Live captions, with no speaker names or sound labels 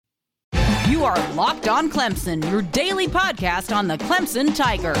You are Locked On Clemson, your daily podcast on the Clemson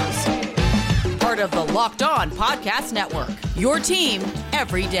Tigers. Part of the Locked On Podcast Network, your team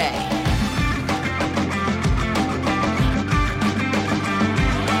every day.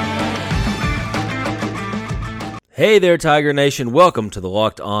 Hey there, Tiger Nation. Welcome to the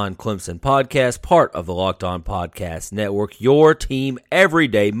Locked On Clemson podcast, part of the Locked On Podcast Network, your team every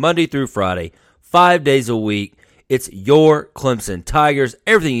day, Monday through Friday, 5 days a week. It's your Clemson Tigers,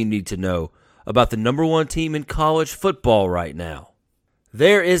 everything you need to know about the number one team in college football right now.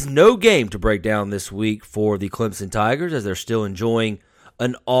 There is no game to break down this week for the Clemson Tigers as they're still enjoying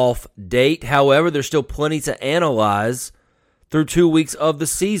an off date. However, there's still plenty to analyze through 2 weeks of the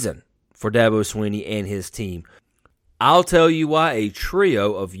season for Dabo Swinney and his team. I'll tell you why a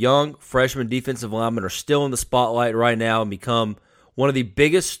trio of young freshman defensive linemen are still in the spotlight right now and become one of the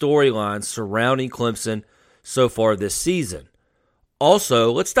biggest storylines surrounding Clemson so far this season.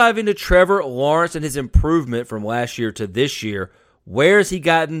 Also, let's dive into Trevor Lawrence and his improvement from last year to this year. Where has he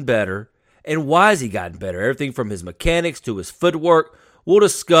gotten better, and why has he gotten better? Everything from his mechanics to his footwork. We'll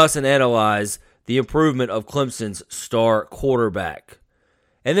discuss and analyze the improvement of Clemson's star quarterback.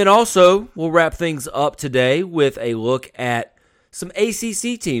 And then also, we'll wrap things up today with a look at some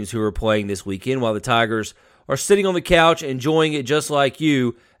ACC teams who are playing this weekend while the Tigers are sitting on the couch enjoying it just like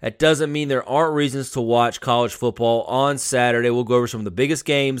you. That doesn't mean there aren't reasons to watch college football on Saturday. We'll go over some of the biggest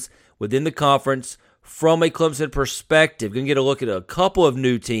games within the conference from a Clemson perspective. We're going to get a look at a couple of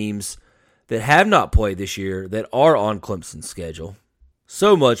new teams that have not played this year that are on Clemson's schedule.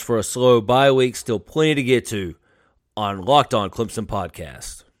 So much for a slow bye week. Still plenty to get to on Locked On Clemson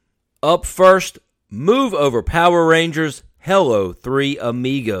podcast. Up first, move over Power Rangers. Hello, Three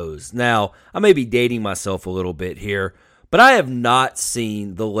Amigos. Now, I may be dating myself a little bit here, but I have not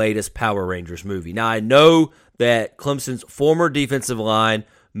seen the latest Power Rangers movie. Now, I know that Clemson's former defensive line,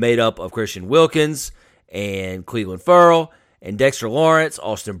 made up of Christian Wilkins and Cleveland Ferrell and Dexter Lawrence,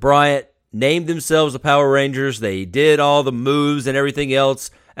 Austin Bryant, named themselves the Power Rangers. They did all the moves and everything else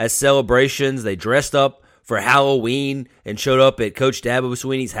as celebrations. They dressed up for Halloween and showed up at Coach Dabo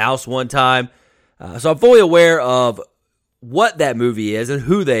Swinney's house one time. So I'm fully aware of what that movie is and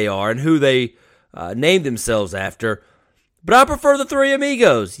who they are and who they named themselves after. But I prefer the Three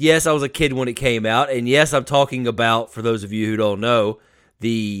Amigos. Yes, I was a kid when it came out. And yes, I'm talking about, for those of you who don't know,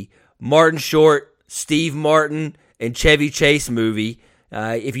 the Martin Short, Steve Martin, and Chevy Chase movie.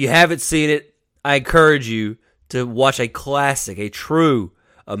 If you haven't seen it, I encourage you to watch a classic, a true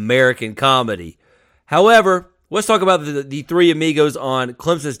American comedy. However, let's talk about the Three Amigos on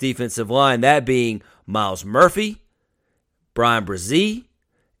Clemson's defensive line, that being Myles Murphy, Brian Brzee,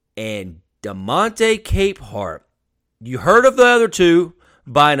 and DeMonte Capehart. You heard of the other two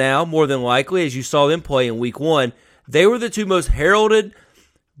by now, more than likely, as you saw them play in week one. They were the two most heralded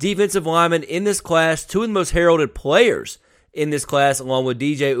defensive linemen in this class, two of the most heralded players in this class, along with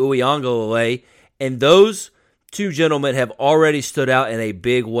DJ Uiagalelei, and those two gentlemen have already stood out in a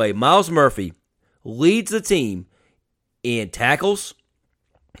big way. Myles Murphy leads the team in tackles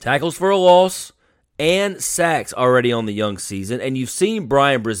for a loss, and sacks already on the young season. And you've seen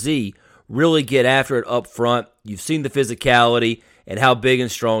Brian Brzee really get after it up front. You've seen the physicality and how big and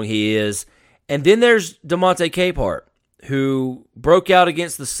strong he is. And then there's DeMonte Capehart, who broke out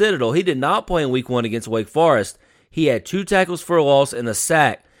against the Citadel. He did not play in week one against Wake Forest. He had 2 tackles for a loss and a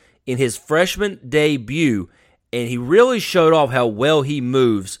sack in his freshman debut, and he really showed off how well he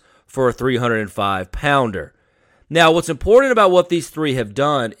moves for a 305-pounder. Now, what's important about what these three have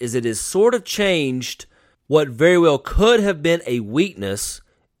done is it has sort of changed what very well could have been a weakness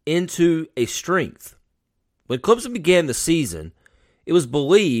into a strength. When Clemson began the season, it was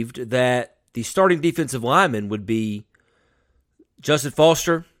believed that the starting defensive lineman would be Justin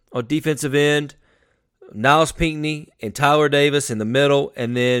Foster on defensive end, Niles Pinckney and Tyler Davis in the middle,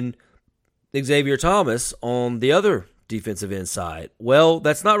 and then Xavier Thomas on the other defensive end side. Well,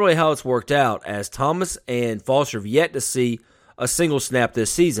 that's not really how it's worked out, as Thomas and Foster have yet to see a single snap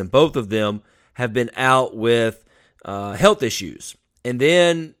this season. Both of them have been out with health issues. And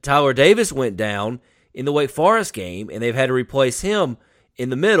then Tyler Davis went down in the Wake Forest game, and they've had to replace him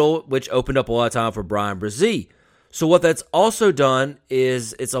in the middle, which opened up a lot of time for Brian Brzee. So what that's also done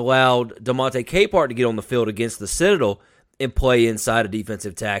is it's allowed DeMonte Capehart to get on the field against the Citadel and play inside a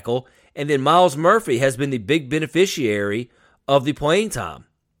defensive tackle. And then Myles Murphy has been the big beneficiary of the playing time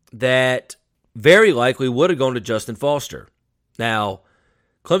that very likely would have gone to Justin Foster. Now,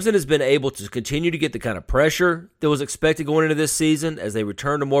 Clemson has been able to continue to get the kind of pressure that was expected going into this season as they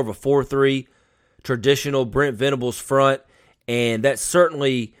return to more of a 4-3 traditional Brent Venables front, and that's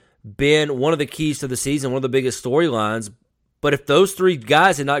certainly been one of the keys to the season, one of the biggest storylines But if those three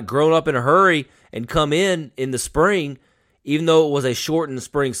guys had not grown up in a hurry and come in the spring, even though it was a shortened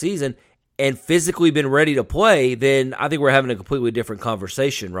spring season, and physically been ready to play, then I think we're having a completely different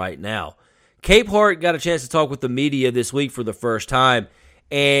conversation right now. Capehart got a chance to talk with the media this week for the first time,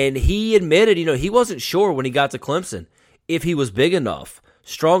 and he admitted, he wasn't sure when he got to Clemson if he was big enough,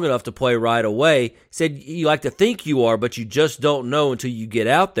 strong enough to play right away. He said, you like to think you are, but you just don't know until you get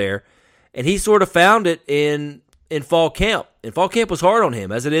out there. And he sort of found it in fall camp. And fall camp was hard on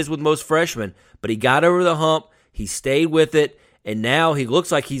him, as it is with most freshmen, but he got over the hump, he stayed with it, and now he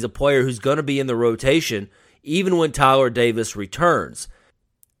looks like he's a player who's going to be in the rotation even when Tyler Davis returns.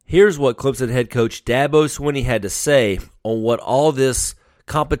 Here's what Clemson head coach Dabo Swinney had to say on what all this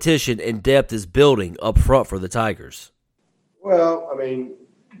competition and depth is building up front for the Tigers. Well, I mean,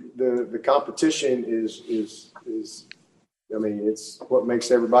 the competition is it's what makes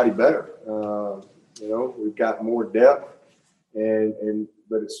everybody better. We've got more depth,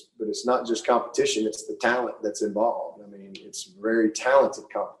 but it's not just competition; it's the talent that's involved. I mean, it's very talented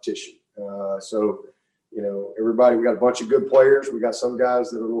competition. Everybody, we got a bunch of good players. We got some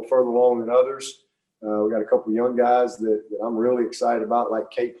guys that are a little further along than others. We got a couple of young guys that I'm really excited about,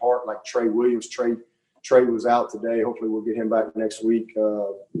 like Capehart, like Trey Williams. Trey was out today. Hopefully we'll get him back next week. He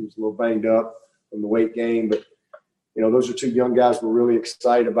was a little banged up from the weight gain, but those are two young guys we're really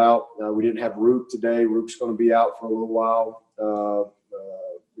excited about. We didn't have Roop today. Roop's going to be out for a little while,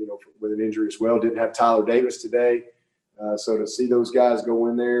 with an injury as well. Didn't have Tyler Davis today. So to see those guys go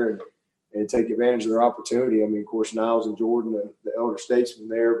in there and take advantage of their opportunity. I mean, of course, Niles and Jordan, the elder statesman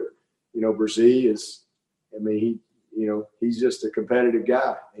there, but Brzee is. I mean, he's just a competitive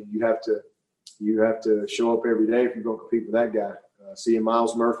guy, and you have to show up every day if you're going to compete with that guy. Seeing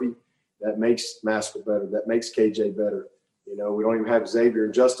Miles Murphy, that makes Maskell better. That makes KJ better. We don't even have Xavier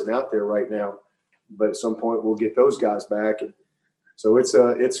and Justin out there right now, but at some point we'll get those guys back. And so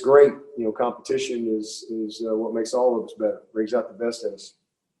it's great. Competition is what makes all of us better. Brings out the best in us.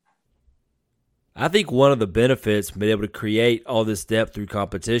 I think one of the benefits of being able to create all this depth through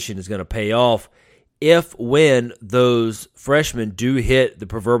competition is going to pay off when those freshmen do hit the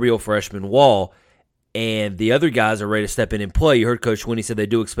proverbial freshman wall and the other guys are ready to step in and play. You heard Coach Swinney said they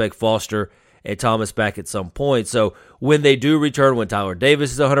do expect Foster and Thomas back at some point. So when they do return, when Tyler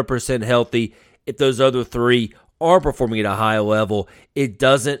Davis is 100% healthy, if those other three are performing at a high level, it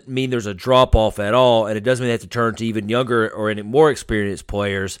doesn't mean there's a drop-off at all, and it doesn't mean they have to turn to even younger or any more experienced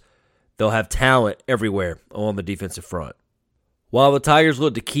players. They'll have talent everywhere on the defensive front. While the Tigers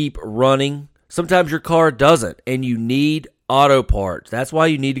look to keep running, sometimes your car doesn't, and you need auto parts. That's why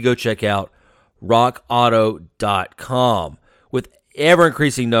you need to go check out rockauto.com. With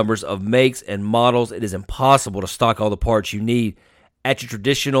ever-increasing numbers of makes and models, it is impossible to stock all the parts you need at your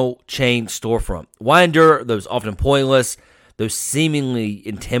traditional chain storefront. Why endure those often pointless, those seemingly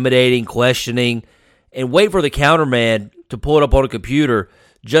intimidating questioning, and wait for the counterman to pull it up on a computer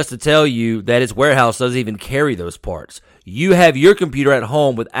just to tell you that its warehouse doesn't even carry those parts? You have your computer at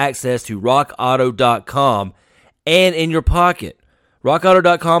home with access to rockauto.com and in your pocket.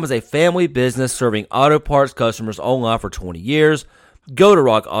 RockAuto.com is a family business serving auto parts customers online for 20 years. Go to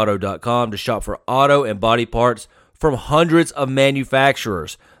RockAuto.com to shop for auto and body parts from hundreds of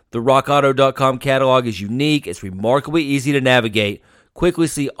manufacturers. The RockAuto.com catalog is unique. It's remarkably easy to navigate. Quickly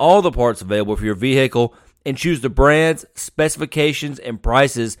see all the parts available for your vehicle and choose the brands, specifications, and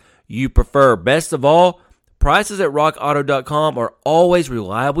prices you prefer. Best of all, prices at RockAuto.com are always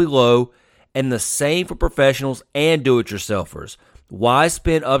reliably low and the same for professionals and do-it-yourselfers. Why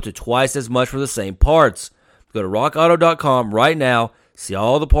spend up to twice as much for the same parts? Go to RockAuto.com right now, see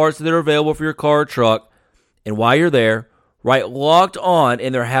all the parts that are available for your car or truck, and while you're there, write Locked On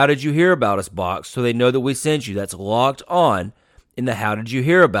in their How Did You Hear About Us box so they know that we sent you. That's Locked On in the How Did You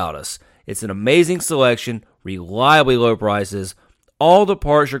Hear About Us. It's an amazing selection, reliably low prices, all the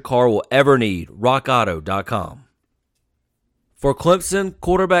parts your car will ever need. RockAuto.com. For Clemson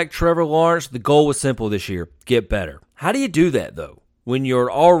quarterback Trevor Lawrence, the goal was simple this year: get better. How do you do that, though, when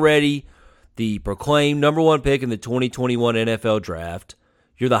you're already the proclaimed number one pick in the 2021 NFL Draft?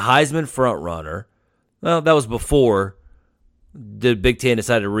 You're the Heisman frontrunner. Well, that was before the Big Ten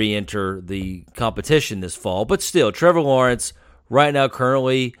decided to re-enter the competition this fall. But still, Trevor Lawrence, right now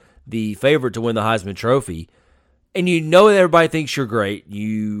currently the favorite to win the Heisman Trophy. And you know that everybody thinks you're great.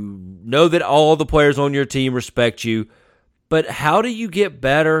 You know that all the players on your team respect you. But how do you get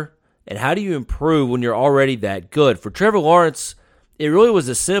better and how do you improve when you're already that good? For Trevor Lawrence, it really was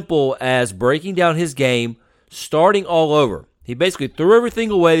as simple as breaking down his game, starting all over. He basically threw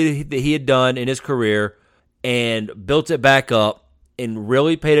everything away that he had done in his career and built it back up and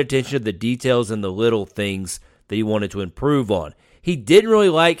really paid attention to the details and the little things that he wanted to improve on. He didn't really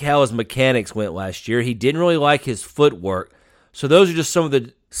like how his mechanics went last year. He didn't really like his footwork. So those are just some of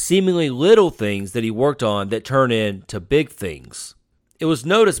the seemingly little things that he worked on that turn into big things. It was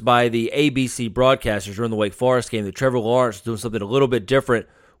noticed by the ABC broadcasters during the Wake Forest game that Trevor Lawrence was doing something a little bit different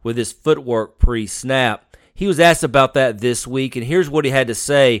with his footwork pre-snap. He was asked about that this week, and here's what he had to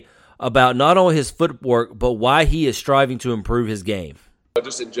say about not only his footwork, but why he is striving to improve his game.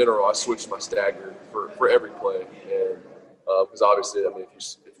 Just in general, I switched my stagger for every play, and because obviously, I mean,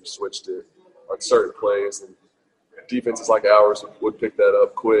 if you switched it on certain plays, then defenses like ours would pick that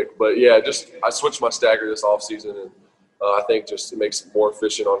up quick. But yeah, I switched my stagger this offseason, and I think just it makes it more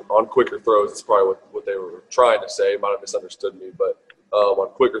efficient on quicker throws. It's probably what they were trying to say. Might have misunderstood me, but on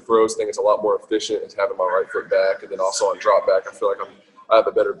quicker throws, I think it's a lot more efficient. It's having my right foot back, and then also on drop back, I feel like I have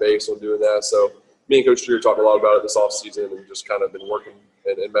a better base on doing that. So me and Coach Dreer talked a lot about it this offseason and just kind of been working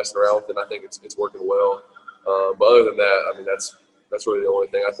and messing around with it. And I think it's working well. But other than that, I mean, that's really the only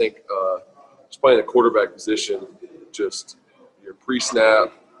thing. I think just playing the quarterback position, just your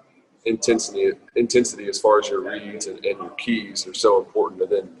pre-snap intensity as far as your reads and your keys are so important.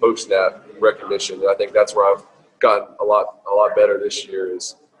 And then post-snap recognition. And I think that's where I've gotten a lot better this year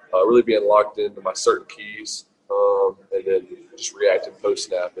is really being locked into my certain keys and then just reacting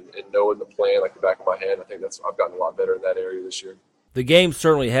post-snap and knowing the plan like the back of my hand. I think I've gotten a lot better in that area this year. The game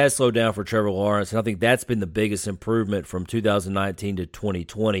certainly has slowed down for Trevor Lawrence, and I think that's been the biggest improvement from 2019 to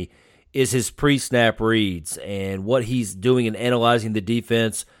 2020 is his pre-snap reads and what he's doing in analyzing the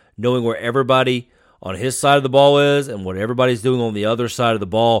defense, knowing where everybody on his side of the ball is and what everybody's doing on the other side of the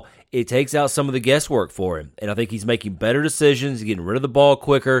ball. It takes out some of the guesswork for him, and I think he's making better decisions, he's getting rid of the ball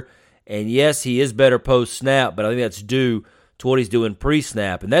quicker, and yes, he is better post-snap, but I think that's due to what he's doing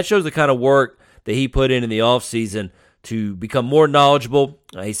pre-snap, and that shows the kind of work that he put in the offseason to become more knowledgeable.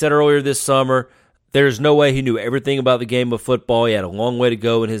 He said earlier this summer, there's no way he knew everything about the game of football. He had a long way to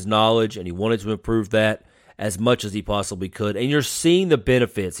go in his knowledge, and he wanted to improve that as much as he possibly could. And you're seeing the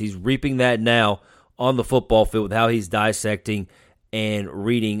benefits. He's reaping that now on the football field with how he's dissecting and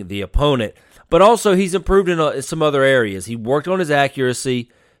reading the opponent. But also he's improved in some other areas. He worked on his accuracy.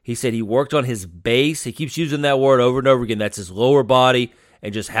 He said he worked on his base. He keeps using that word over and over again. That's his lower body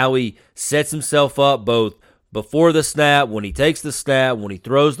and just how he sets himself up both before the snap, when he takes the snap, when he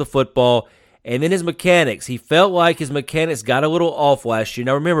throws the football, and then his mechanics. He felt like his mechanics got a little off last year.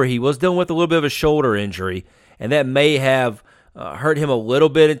 Now remember, he was dealing with a little bit of a shoulder injury, and that may have hurt him a little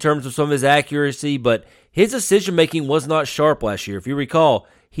bit in terms of some of his accuracy, but his decision-making was not sharp last year. If you recall,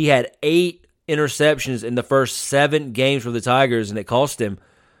 he had 8 interceptions in the first 7 games for the Tigers, and it cost him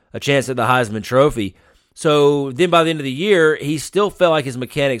a chance at the Heisman Trophy. So then by the end of the year, he still felt like his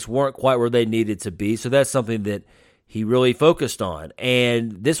mechanics weren't quite where they needed to be. So that's something that he really focused on.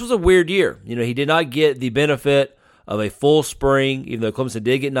 And this was a weird year. You know, he did not get the benefit of a full spring, even though Clemson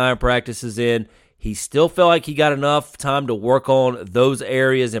did get 9 practices in. He still felt like he got enough time to work on those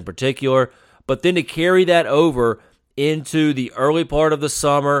areas in particular. But then to carry that over into the early part of the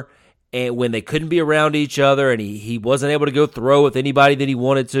summer and when they couldn't be around each other and he wasn't able to go throw with anybody that he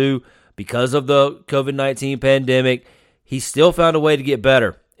wanted to, because of the COVID-19 pandemic, he still found a way to get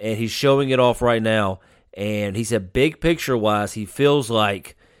better, and he's showing it off right now. And he said big picture-wise, he feels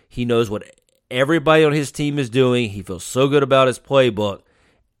like he knows what everybody on his team is doing. He feels so good about his playbook.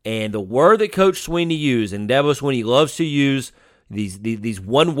 And the word that Coach Sweeney used, and Dabo Sweeney loves to use these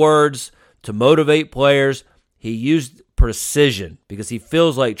one words to motivate players, he used precision because he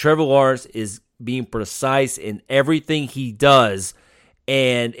feels like Trevor Lawrence is being precise in everything he does.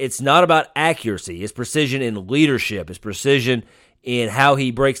 And it's not about accuracy. It's precision in leadership. It's precision in how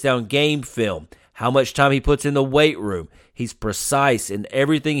he breaks down game film, how much time he puts in the weight room. He's precise in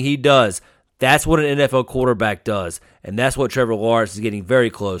everything he does. That's what an NFL quarterback does, and that's what Trevor Lawrence is getting very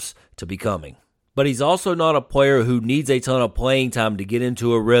close to becoming. But he's also not a player who needs a ton of playing time to get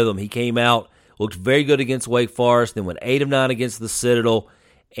into a rhythm. He came out, looked very good against Wake Forest, then went 8 of 9 against the Citadel,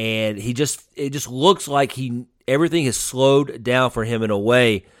 and it just looks like everything has slowed down for him in a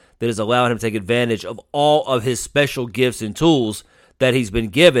way that is allowing him to take advantage of all of his special gifts and tools that he's been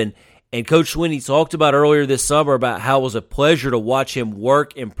given. And Coach Sweeney talked about earlier this summer about how it was a pleasure to watch him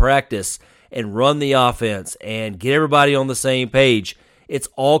work and practice and run the offense and get everybody on the same page. It's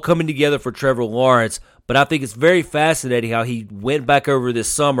all coming together for Trevor Lawrence, but I think it's very fascinating how he went back over this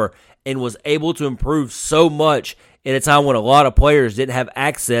summer and was able to improve so much in a time when a lot of players didn't have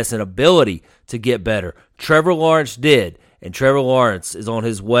access and ability to get better. Trevor Lawrence did, and Trevor Lawrence is on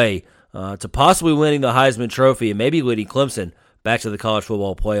his way to possibly winning the Heisman Trophy and maybe leading Clemson back to the college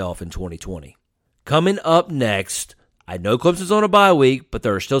football playoff in 2020. Coming up next, I know Clemson's on a bye week, but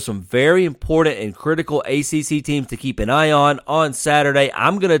there are still some very important and critical ACC teams to keep an eye on Saturday.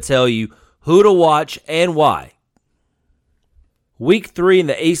 I'm going to tell you who to watch and why. Week 3 in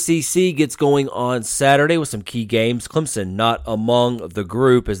the ACC gets going on Saturday with some key games. Clemson not among the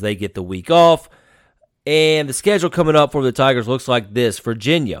group as they get the week off. And the schedule coming up for the Tigers looks like this.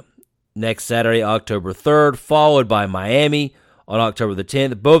 Virginia next Saturday, October 3rd, followed by Miami on October the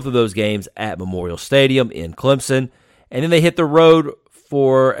 10th. Both of those games at Memorial Stadium in Clemson. And then they hit the road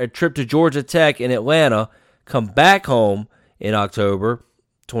for a trip to Georgia Tech in Atlanta, come back home in October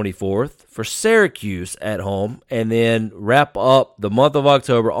 24th for Syracuse at home, and then wrap up the month of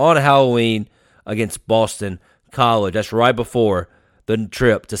October on Halloween against Boston College. That's right before the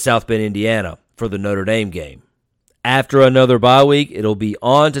trip to South Bend, Indiana for the Notre Dame game. After another bye week, it'll be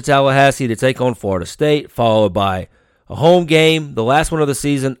on to Tallahassee to take on Florida State, followed by a home game, the last one of the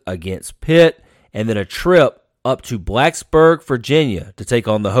season, against Pitt, and then a trip up to Blacksburg, Virginia to take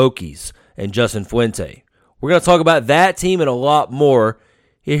on the Hokies and Justin Fuente. We're going to talk about that team and a lot more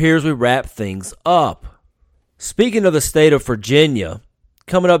here as we wrap things up. Speaking of the state of Virginia,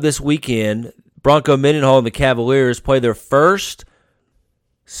 coming up this weekend, Bronco Mendenhall and the Cavaliers play their first.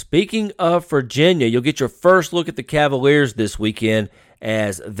 Speaking of Virginia, you'll get your first look at the Cavaliers this weekend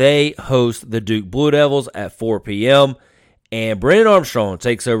as they host the Duke Blue Devils at 4 p.m. And Brennan Armstrong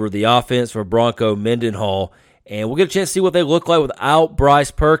takes over the offense for Bronco Mendenhall. And we'll get a chance to see what they look like without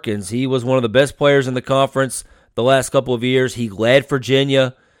Bryce Perkins. He was one of the best players in the conference the last couple of years. He led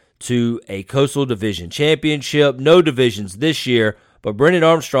Virginia to a Coastal Division championship. No divisions this year, but Brennan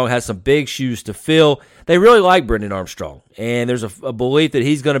Armstrong has some big shoes to fill. They really like Brennan Armstrong, and there's a belief that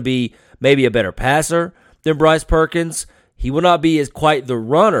he's going to be maybe a better passer than Bryce Perkins. He will not be as quite the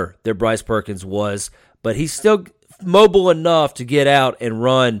runner that Bryce Perkins was, but he's still mobile enough to get out and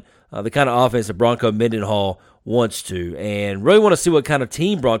run the kind of offense that Bronco Mendenhall wants to, and really want to see what kind of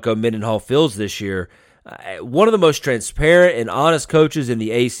team Bronco Mendenhall feels this year. One of the most transparent and honest coaches in the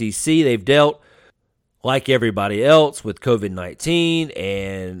ACC. They've dealt, like everybody else, with COVID-19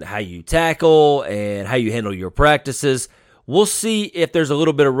 and how you tackle and how you handle your practices. We'll see if there's a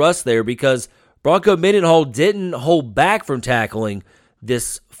little bit of rust there because Bronco Mendenhall didn't hold back from tackling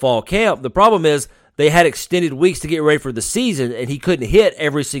this fall camp. The problem is they had extended weeks to get ready for the season, and he couldn't hit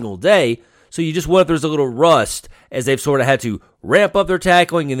every single day. So you just wonder if there's a little rust as they've sort of had to ramp up their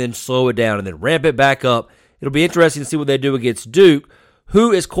tackling and then slow it down and then ramp it back up. It'll be interesting to see what they do against Duke,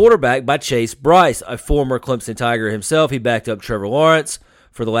 who is quarterbacked by Chase Bryce, a former Clemson Tiger himself. He backed up Trevor Lawrence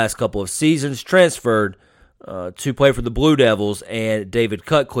for the last couple of seasons, transferred to play for the Blue Devils and David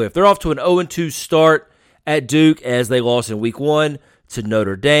Cutcliffe. They're off to an 0-2 start at Duke as they lost in week 1 to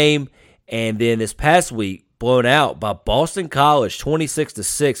Notre Dame. And then this past week, blown out by Boston College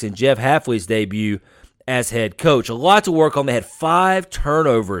 26-6 in Jeff Hafley's debut as head coach. A lot to work on. They had 5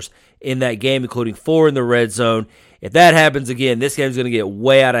 turnovers in that game, including 4 in the red zone. If that happens again, this game's going to get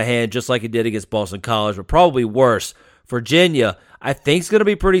way out of hand, just like it did against Boston College, but probably worse. Virginia, I think, is going to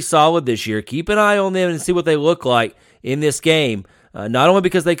be pretty solid this year. Keep an eye on them and see what they look like in this game, not only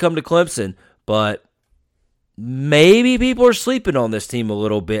because they come to Clemson, but maybe people are sleeping on this team a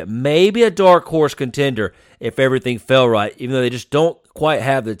little bit. Maybe a dark horse contender if everything fell right, even though they just don't quite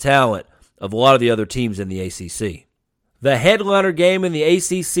have the talent of a lot of the other teams in the ACC. The headliner game in the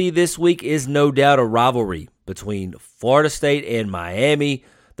ACC this week is no doubt a rivalry between Florida State and Miami.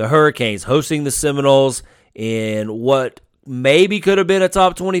 The Hurricanes hosting the Seminoles in what maybe could have been a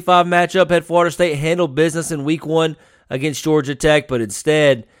top 25 matchup had Florida State handled business in week 1 against Georgia Tech, but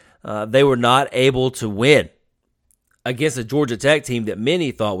instead they were not able to win against a Georgia Tech team that many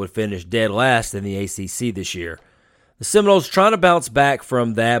thought would finish dead last in the ACC this year. The Seminoles trying to bounce back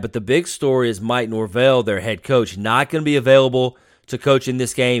from that, but the big story is Mike Norvell, their head coach, not going to be available to coach in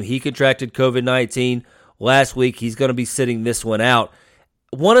this game. He contracted COVID-19 last week. He's going to be sitting this one out.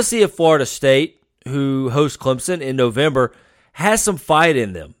 Want to see if Florida State, who hosts Clemson in November, has some fight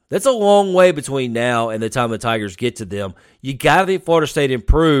in them. That's a long way between now and the time the Tigers get to them. You got to think Florida State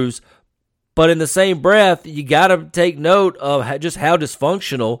improves, but in the same breath, you got to take note of just how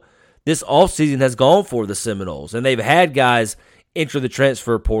dysfunctional this offseason has gone for the Seminoles. And they've had guys enter the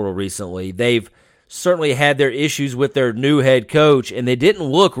transfer portal recently. They've certainly had their issues with their new head coach, and they didn't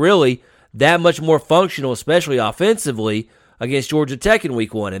look really that much more functional, especially offensively, against Georgia Tech in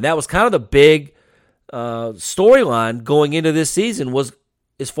week 1. And that was kind of the big storyline going into this season was,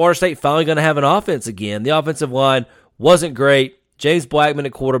 is Florida State finally going to have an offense again? The offensive line wasn't great. James Blackman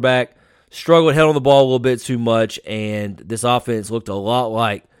at quarterback struggled, held on the ball a little bit too much, and this offense looked a lot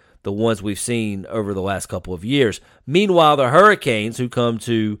like the ones we've seen over the last couple of years. Meanwhile, the Hurricanes, who come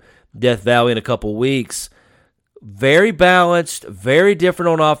to Death Valley in a couple weeks, Very balanced, very different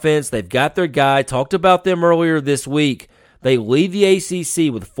on offense. They've got their guy. Talked about them earlier this week. They lead the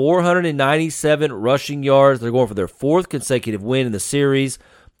ACC with 497 rushing yards. They're going for their fourth consecutive win in the series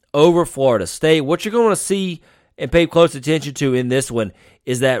over Florida State. What you're going to see and pay close attention to in this one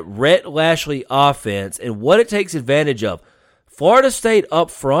is that Rhett Lashley offense and what it takes advantage of. Florida State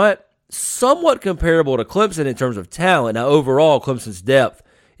up front, somewhat comparable to Clemson in terms of talent. Now, overall, Clemson's depth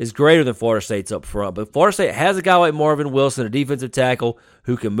is greater than Florida State's up front. But Florida State has a guy like Marvin Wilson, a defensive tackle,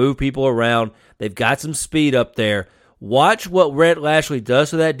 who can move people around. They've got some speed up there. Watch what Rhett Lashley does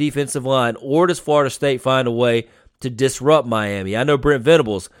to that defensive line, or does Florida State find a way to disrupt Miami? I know Brent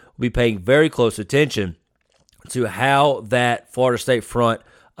Venables will be paying very close attention to how that Florida State front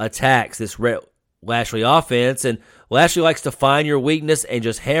attacks this Rhett Lashley offense. And Lashley likes to find your weakness and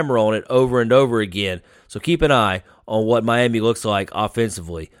just hammer on it over and over again. So keep an eye on what Miami looks like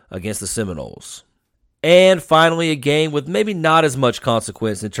offensively against the Seminoles. And finally, a game with maybe not as much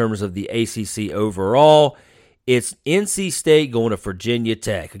consequence in terms of the ACC overall. It's NC State going to Virginia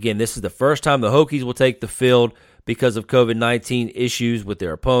Tech. Again, this is the first time the Hokies will take the field because of COVID-19 issues with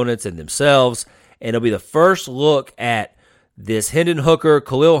their opponents and themselves. And it'll be the first look at this Hendon Hooker,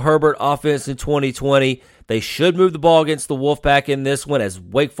 Khalil Herbert offense in 2020. They should move the ball against the Wolfpack in this one, as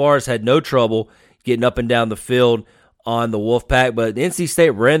Wake Forest had no trouble getting up and down the field on the Wolfpack. But NC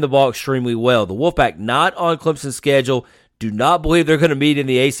State ran the ball extremely well. The Wolfpack not on Clemson's schedule. Do not believe they're going to meet in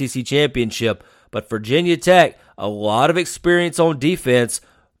the ACC championship. But Virginia Tech, a lot of experience on defense.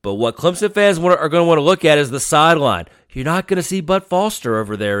 But what Clemson fans are going to want to look at is the sideline. You're not going to see Bud Foster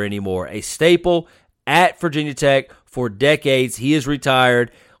over there anymore. A staple at Virginia Tech for decades. He is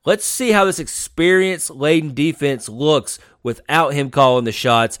retired. Let's see how this experience-laden defense looks without him calling the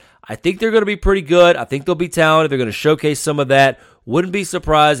shots. I think they're going to be pretty good. I think they'll be talented. They're going to showcase some of that. Wouldn't be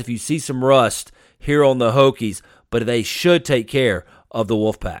surprised if you see some rust here on the Hokies, but they should take care of the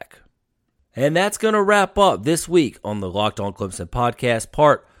Wolfpack. And that's going to wrap up this week on the Locked On Clemson podcast,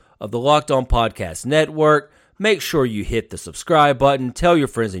 part of the Locked On Podcast Network. Make sure you hit the subscribe button. Tell your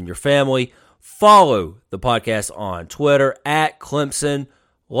friends and your family. Follow the podcast on Twitter at Clemson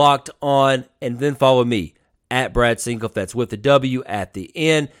Locked On, and then follow me at Brad Sinkoff. That's with the W at the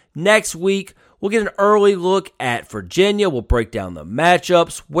end. Next week, we'll get an early look at Virginia. We'll break down the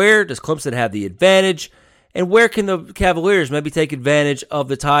matchups. Where does Clemson have the advantage? And where can the Cavaliers maybe take advantage of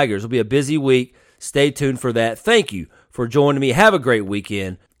the Tigers? It'll be a busy week. Stay tuned for that. Thank you for joining me. Have a great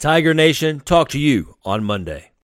weekend. Tiger Nation, talk to you on Monday.